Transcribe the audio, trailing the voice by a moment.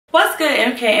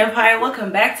good, MK Empire?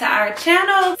 Welcome back to our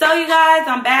channel. So you guys,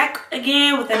 I'm back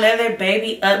again with another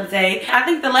baby update. I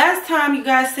think the last time you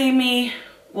guys seen me,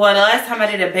 well, the last time I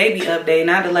did a baby update,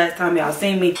 not the last time y'all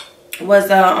seen me,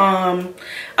 was I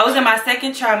was in my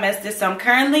second trimester. So I'm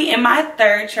currently in my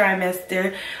third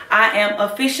trimester. I am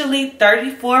officially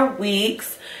 34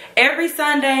 weeks. Every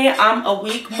Sunday I'm a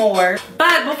week more.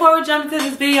 But before we jump into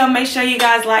this video, make sure you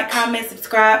guys like, comment,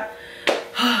 subscribe.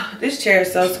 This chair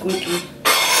is so squeaky.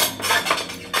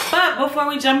 But before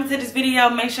we jump into this video,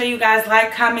 make sure you guys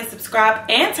like, comment, subscribe,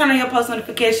 and turn on your post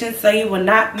notifications so you will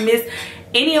not miss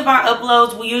any of our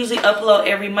uploads. We usually upload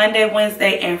every Monday,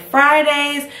 Wednesday, and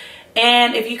Fridays.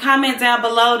 And if you comment down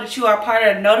below that you are part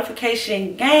of the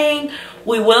notification gang,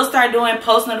 we will start doing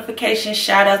post notification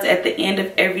shout outs at the end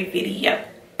of every video.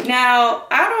 Now,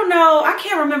 I don't know, I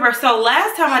can't remember. So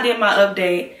last time I did my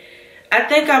update, I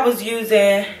think I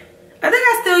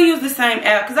still use the same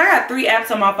app because I got 3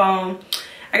 apps on my phone.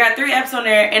 I got 3 apps on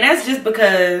there, and that's just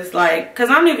because, like, because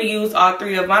I don't even use all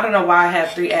 3 of them. I don't know why I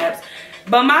have 3 apps.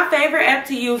 But my favorite app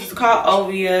to use is called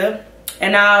Ovia,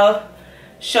 and I'll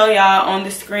show y'all on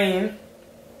the screen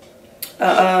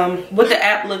what the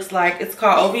app looks like. It's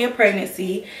called Ovia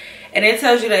Pregnancy, and it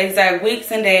tells you the exact weeks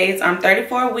and days. I'm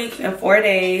 34 weeks and 4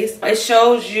 days. It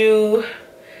shows you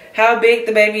how big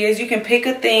the baby is. You can pick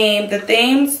a theme. The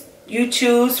themes you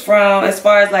choose from, as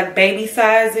far as like baby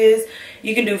sizes,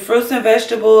 you can do fruits and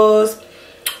vegetables,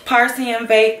 parsley and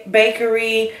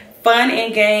bakery, fun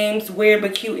and games, weird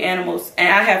but cute animals, and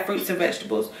I have fruits and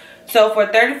vegetables. So for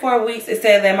 34 weeks, it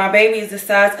said that my baby is the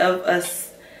size of a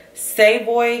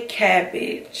Savoy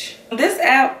cabbage. This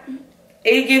app,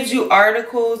 it gives you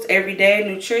articles every day,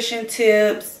 nutrition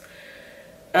tips,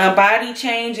 body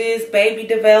changes, baby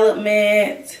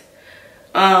development,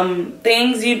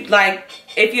 things you like.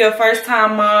 If you're a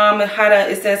first-time mom,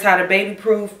 it says how to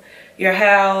baby-proof your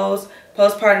house,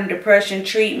 postpartum depression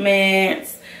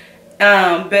treatments,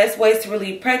 best ways to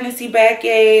relieve pregnancy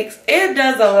backaches. It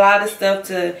does a lot of stuff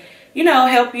to, you know,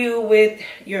 help you with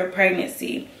your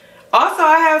pregnancy. Also,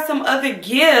 I have some other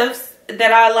gifts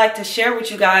that I like to share with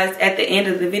you guys at the end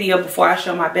of the video before I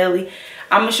show my belly.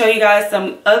 I'm gonna show you guys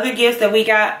some other gifts that we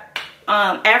got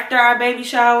after our baby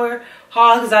shower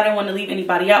haul, because I didn't want to leave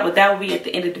anybody out, but that will be at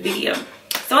the end of the video.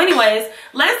 So anyways,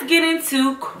 let's get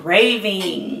into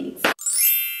cravings.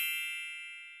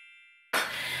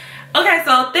 Okay,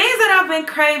 so things that I've been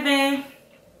craving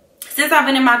since I've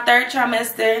been in my third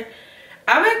trimester.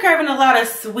 I've been craving a lot of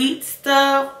sweet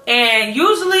stuff, and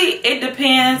usually it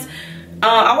depends.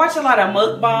 I watch a lot of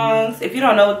mukbangs. If you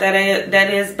don't know what that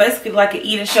is basically like an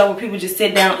eating show where people just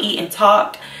sit down, eat, and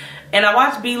talk. And I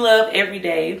watch B-Love every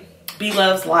day.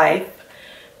 B-Love's Life.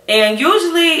 And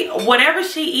usually whatever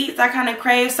she eats, I kind of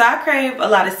crave. So I crave a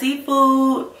lot of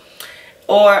seafood,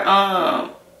 or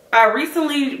I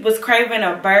recently was craving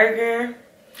a burger,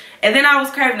 and then I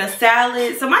was craving a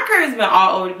salad. So my cravings been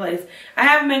all over the place. I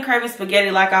haven't been craving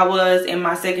spaghetti like I was in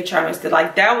my second trimester.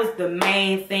 Like, that was the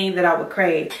main thing that I would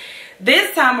crave.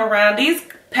 This time around, these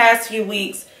past few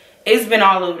weeks, it's been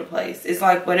all over the place. It's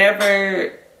like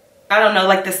whatever, I don't know,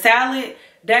 like the salad,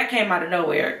 that came out of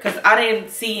nowhere because I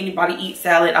didn't see anybody eat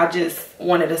salad. I just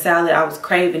wanted a salad. I was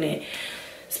craving it.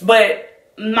 But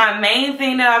my main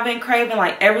thing that I've been craving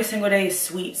like every single day is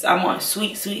sweets. I want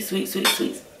sweets.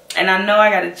 And I know I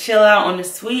gotta chill out on the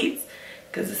sweets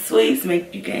because the sweets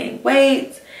make you gain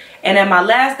weight. And at my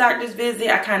last doctor's visit,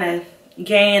 I kind of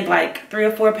gained like 3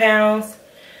 or 4 pounds,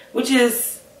 which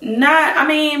is not, I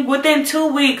mean, within 2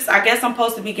 weeks, I guess I'm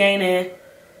supposed to be gaining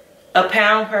a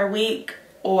pound per week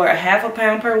or a half a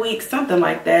pound per week, something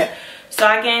like that. So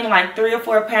I gained like 3 or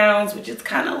 4 pounds, which is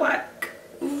kind of like,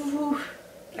 ooh,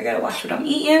 I gotta watch what I'm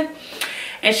eating.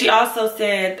 And she also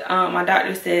said, my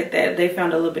doctor said that they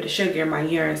found a little bit of sugar in my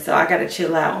urine, so I gotta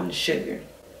chill out on the sugar.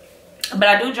 But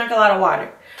I do drink a lot of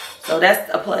water, so that's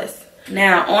a plus.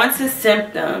 Now, on to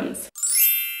symptoms.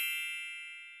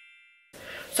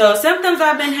 So symptoms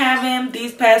I've been having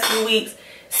these past few weeks,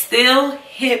 still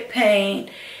hip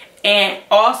pain and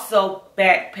also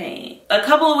back pain. A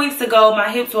couple of weeks ago, my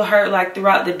hips will hurt like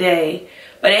throughout the day,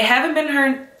 but it haven't been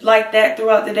hurt like that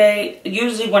throughout the day.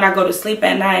 Usually when I go to sleep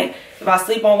at night, if I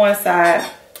sleep on one side,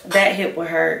 that hip will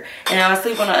hurt, and if I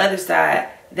sleep on the other side,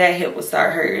 that hip will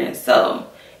start hurting. So,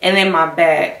 and then my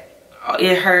back,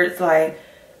 it hurts like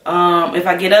if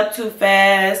I get up too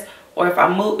fast, or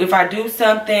if I do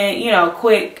something, you know,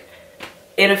 quick,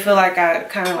 it'll feel like I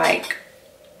kind of like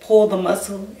pull the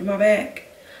muscle in my back.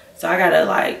 So I gotta,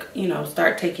 like, you know,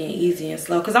 start taking it easy and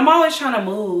slow, because I'm always trying to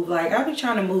move. Like, I be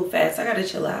trying to move fast. I gotta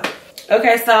chill out.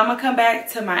 Okay, so I'm gonna come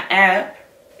back to my app,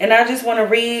 and I just want to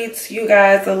read to you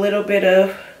guys a little bit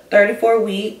of 34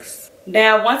 weeks.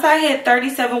 Now, once I hit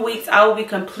 37 weeks, I will be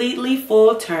completely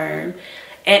full term.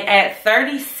 And at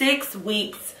 36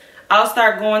 weeks, I'll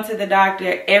start going to the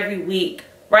doctor every week.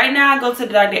 Right now, I go to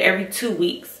the doctor every 2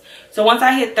 weeks. So once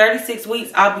I hit 36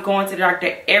 weeks, I'll be going to the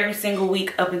doctor every single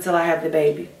week up until I have the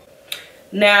baby.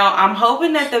 Now, I'm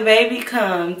hoping that the baby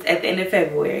comes at the end of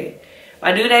February.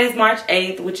 My due date is March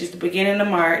 8th, which is the beginning of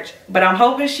March. But I'm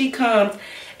hoping she comes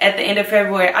at the end of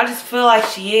February. I just feel like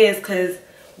she is because,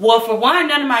 well, for one,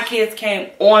 none of my kids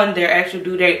came on their actual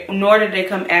due date, nor did they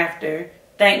come after.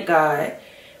 Thank God.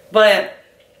 But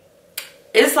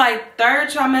it's like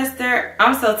 3rd trimester.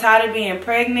 I'm so tired of being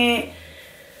pregnant.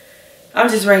 I'm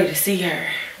just ready to see her.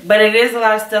 But it is a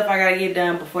lot of stuff I gotta get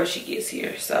done before she gets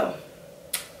here. So,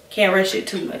 can't rush it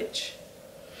too much.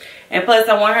 And plus,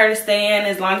 I want her to stay in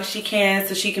as long as she can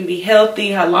so she can be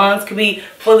healthy. Her lungs can be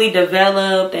fully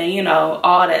developed and, you know,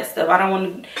 all that stuff. I don't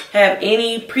want to have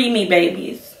any preemie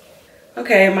babies.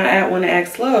 Okay, my app want to act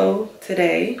slow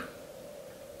today.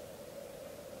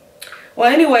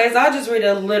 Well, anyways, I'll just read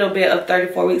a little bit of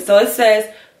 34 weeks. So it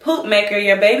says, poop maker,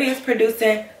 your baby is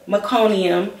producing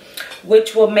meconium,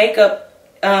 which will make up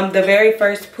the very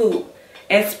first poop.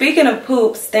 And speaking of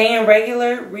poop, staying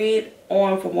regular, read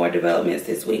on for more developments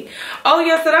this week. Oh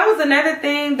yeah, so that was another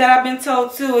thing that I've been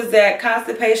told too, is that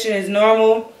constipation is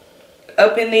normal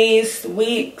up in these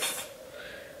weeks.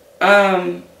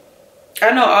 I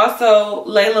know also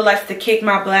Layla likes to kick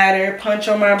my bladder, punch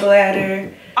on my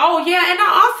bladder. Oh yeah, and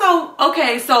I also,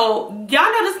 okay, so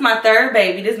y'all know this is my 3rd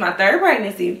baby. This is my 3rd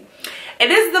pregnancy. And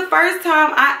this is the first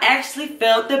time I actually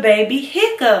felt the baby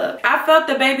hiccup. I felt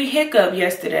the baby hiccup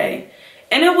yesterday.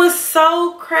 And it was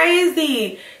so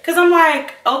crazy. Because I'm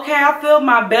like, okay, I feel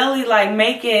my belly like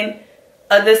making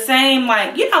the same,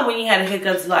 like, you know when you had a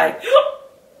hiccups like,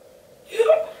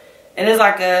 and it's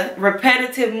like a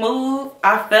repetitive move.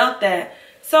 I felt that.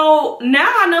 So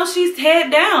now I know she's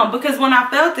head down, because when I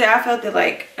felt it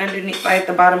like underneath, like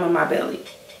the bottom of my belly.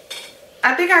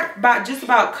 I think I just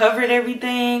about covered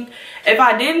everything. If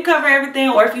I didn't cover everything,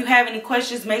 or if you have any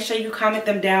questions, make sure you comment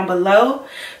them down below.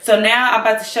 So now I'm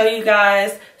about to show you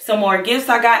guys some more gifts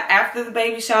I got after the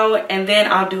baby shower, and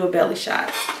then I'll do a belly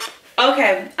shot.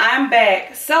 Okay, I'm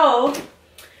back. So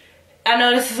I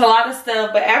know this is a lot of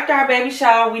stuff, but after our baby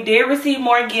shower, we did receive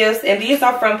more gifts, and these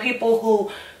are from people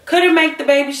who couldn't make the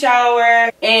baby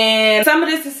shower. And some of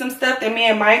this is some stuff that me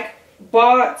and Mike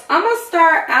bought. I'm gonna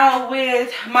start out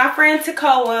with my friend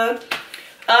Kora.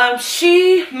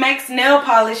 She makes nail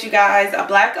polish, you guys, a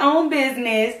black owned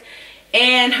business,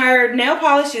 and her nail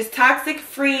polish is toxic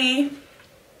free,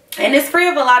 and it's free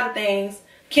of a lot of things,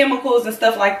 chemicals and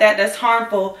stuff like that that's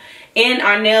harmful in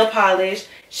our nail polish.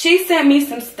 She sent me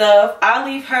some stuff. I'll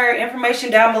leave her information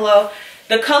down below.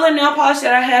 The color nail polish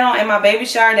that I had on in my baby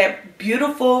shower, that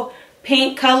beautiful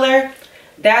pink color,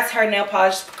 that's her nail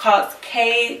polish called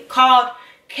K's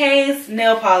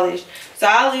nail polish. So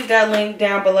I'll leave that link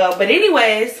down below. But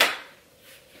anyways,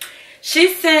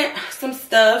 she sent some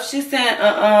stuff. She sent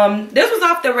this was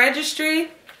off the registry,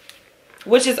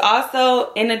 which is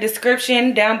also in the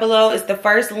description down below. It's the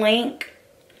first link.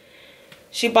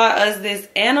 She bought us this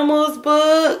animals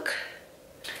book.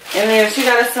 And then she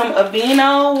got us some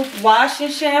Aveeno wash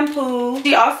and shampoo.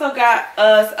 She also got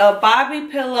us a Bobby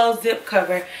pillow zip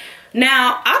cover.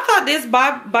 Now, I thought this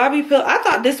Bobby pillow, I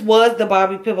thought this was the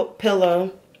Bobby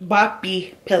pillow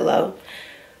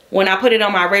when I put it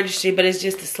on my registry, but it's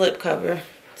just a slip cover.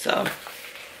 So,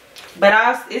 but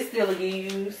it's still get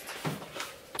used.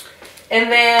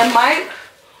 And then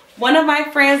one of my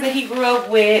friends that he grew up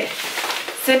with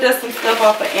sent us some stuff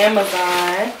off of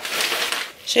Amazon.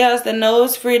 She has the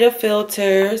Nose Frida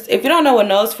filters. If you don't know what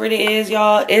Nose Frida is,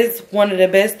 y'all, it's one of the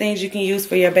best things you can use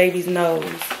for your baby's nose.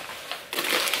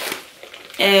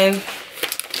 And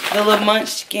the little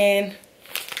Munchkin,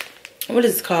 what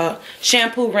is it called?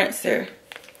 Shampoo rinser.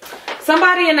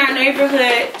 Somebody in our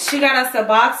neighborhood, she got us a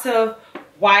box of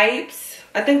wipes.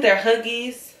 I think they're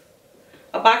Huggies.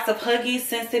 A box of Huggies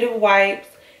sensitive wipes.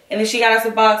 And then she got us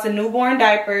a box of newborn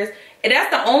diapers. And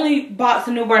that's the only box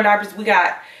of newborn diapers we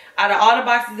got. Out of all the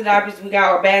boxes of diapers we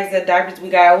got, or bags of diapers we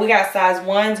got size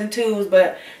 1s and 2s.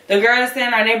 But the girl that's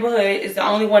in our neighborhood is the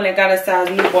only one that got a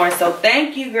size newborn. So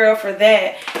thank you, girl, for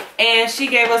that. And she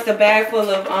gave us a bag full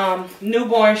of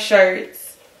newborn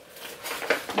shirts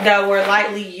that were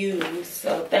lightly used.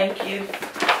 So thank you.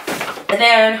 And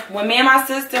then when me and my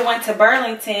sister went to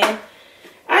Burlington,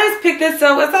 I just picked this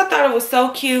up because I thought it was so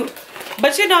cute.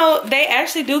 But you know, they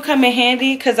actually do come in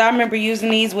handy, because I remember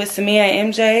using these with Samia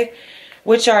and MJ,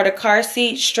 which are the car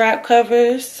seat strap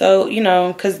covers. So, you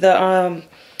know, because the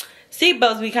seat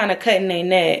belts be kind of cutting their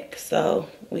neck. So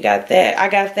we got that. I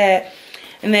got that.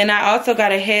 And then I also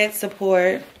got a head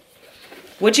support,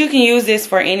 which you can use this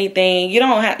for anything.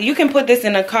 You can put this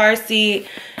in a car seat.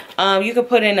 You can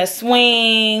put it in a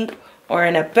swing or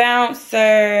in a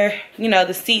bouncer, you know,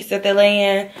 the seats that they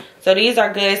lay in. So these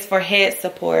are good for head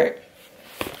support.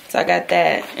 So I got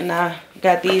that, and I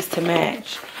got these to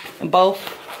match. And both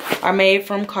are made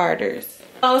from Carter's.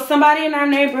 So somebody in our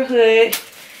neighborhood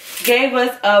gave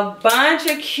us a bunch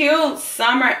of cute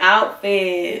summer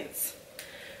outfits.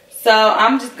 So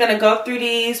I'm just gonna go through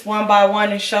these one by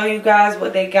one and show you guys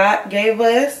what they gave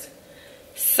us.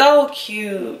 So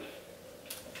cute.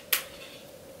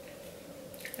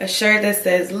 A shirt that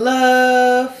says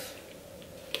love.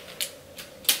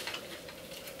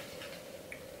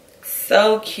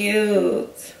 So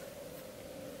cute.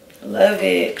 Love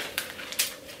it.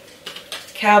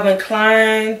 Calvin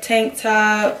Klein tank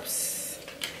tops.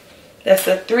 That's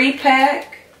a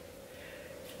 3-pack.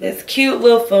 This cute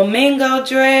little flamingo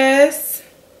dress.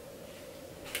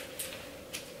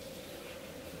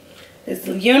 This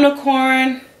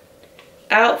unicorn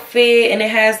outfit, and it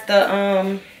has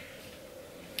the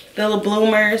little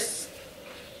bloomers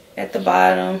at the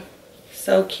bottom.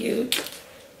 So cute.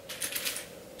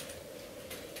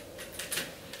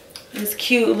 This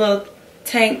cute little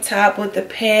tank top with the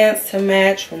pants to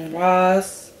match from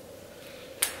Ross.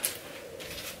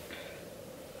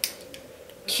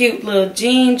 Cute little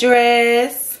jean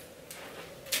dress.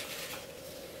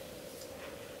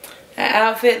 An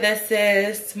outfit that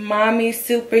says Mommy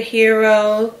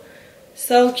Superhero.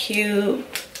 So cute.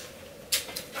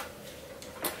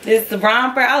 This is the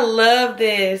romper. I love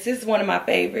this. This is one of my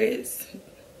favorites.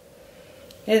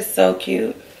 It's so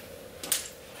cute.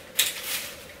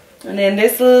 And then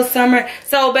this little summer.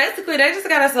 So basically they just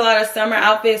got us a lot of summer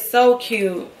outfits. So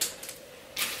cute.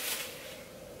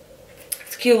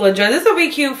 It's a cute little dress. This will be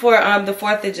cute for the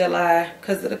 4th of July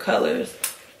because of the colors.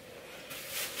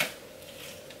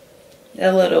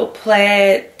 That little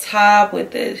plaid top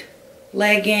with the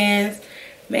leggings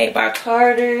made by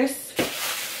Carter's.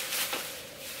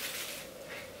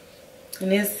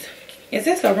 And is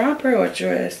this a romper or a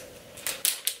dress?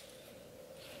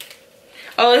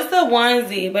 Oh, it's a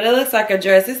onesie, but it looks like a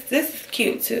dress. This is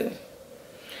cute too.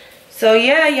 So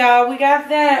yeah, y'all, we got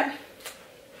that.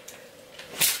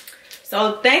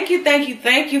 So thank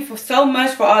you for so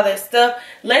much for all that stuff.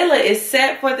 Layla is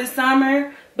set for the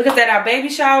summer because at our baby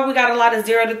shower we got a lot of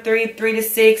 0 to 3, 3 to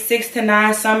 6, 6 to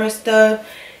 9 summer stuff,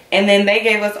 and then they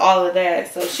gave us all of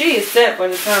that. So she is set for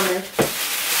the summer.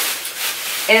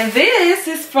 And this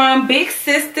is from Big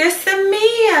Sister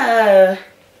Samia.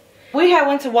 We had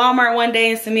went to Walmart one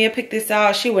day and Samia picked this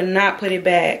out. She would not put it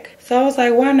back. So I was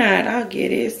like, why not? I'll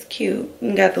get it. It's cute.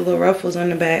 And got the little ruffles on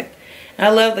the back. I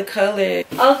love the color.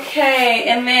 Okay,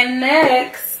 and then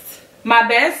next, my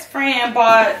best friend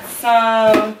bought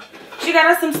some, she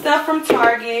got us some stuff from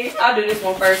Target. I'll do this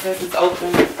one first since it's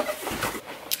open.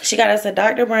 She got us a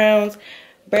Dr. Brown's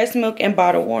breast milk and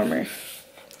bottle warmer.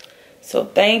 So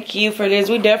thank you for this.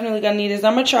 We definitely gonna need this.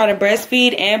 I'm gonna try to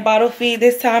breastfeed and bottle feed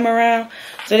this time around.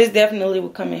 So this definitely will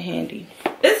come in handy.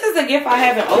 This is a gift I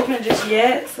haven't opened just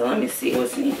yet. So let me see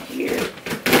what's in here.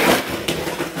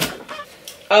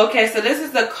 Okay, so this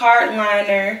is the cart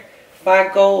liner by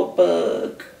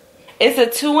Goldbug. It's a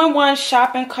 2-in-1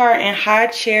 shopping cart and high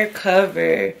chair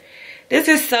cover. This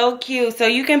is so cute. So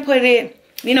you can put it,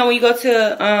 you know, when you go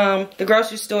to the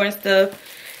grocery store and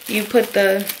stuff, you put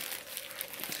the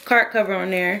cart cover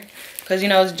on there because you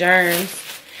know it's germs.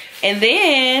 And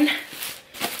then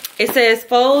it says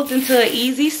folds into an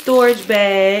easy storage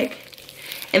bag.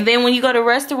 And then when you go to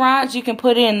restaurants, you can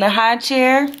put it in the high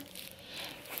chair,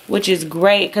 which is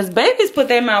great because babies put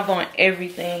their mouth on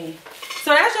everything.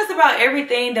 So that's just about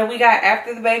everything that we got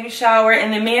after the baby shower.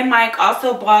 And then me and Mike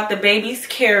also bought the baby's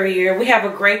carrier. We have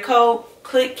a gray coat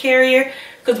click carrier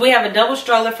because we have a double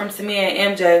stroller from Samia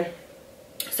and MJ.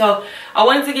 So I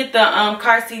wanted to get the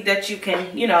car seat that you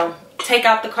can, you know, take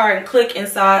out the car and click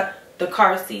inside the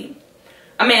car seat.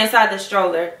 I mean inside the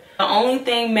stroller. The only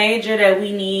thing major that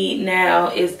we need now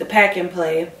is the pack and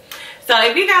play. So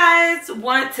if you guys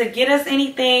want to get us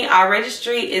anything, our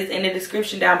registry is in the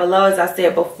description down below. As I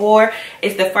said before,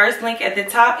 it's the first link at the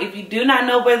top. If you do not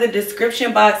know where the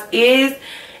description box is,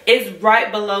 it's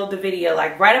right below the video.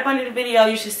 Like right up under the video,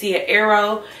 you should see an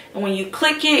arrow. And when you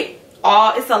click it,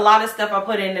 it's a lot of stuff I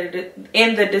put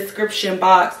in the description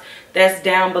box that's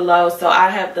down below. So I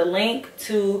have the link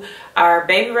to our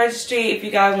baby registry if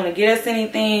you guys want to get us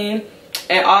anything.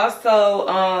 And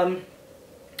also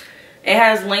it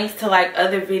has links to like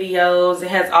other videos. It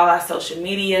has all our social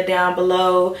media down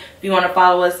below if you want to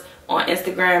follow us on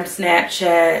Instagram,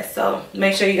 Snapchat. So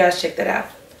make sure you guys check that out.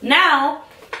 Now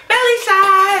back belly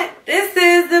shot. This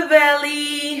is the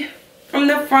belly from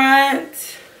the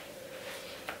front.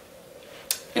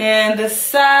 And the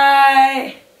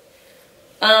side.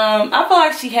 I feel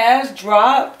like she has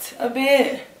dropped a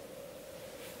bit.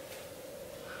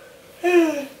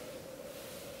 And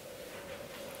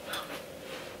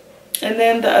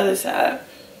then the other side.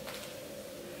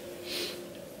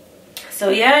 So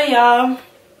yeah, y'all.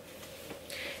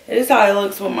 This is how it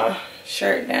looks with my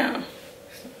shirt down.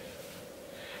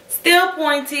 Still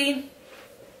pointy.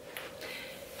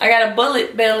 I got a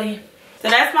bullet belly. So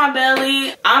that's my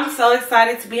belly. I'm so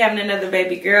excited to be having another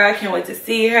baby girl. I can't wait to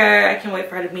see her. I can't wait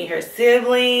for her to meet her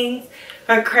siblings,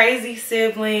 her crazy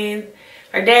siblings.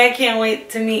 Her dad can't wait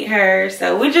to meet her.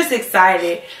 So we're just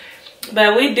excited.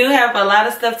 But we do have a lot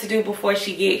of stuff to do before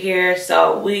she get here.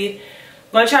 So we're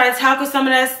gonna try to tackle some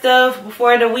of that stuff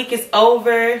before the week is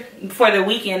over. Before the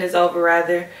weekend is over,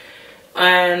 rather.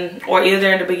 Or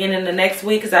either in the beginning of the next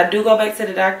week, because I do go back to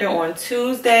the doctor on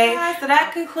Tuesday. So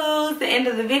that concludes the end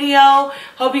of the video.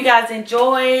 Hope you guys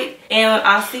enjoyed, and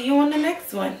I'll see you on the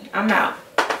next one. I'm out.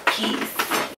 Peace.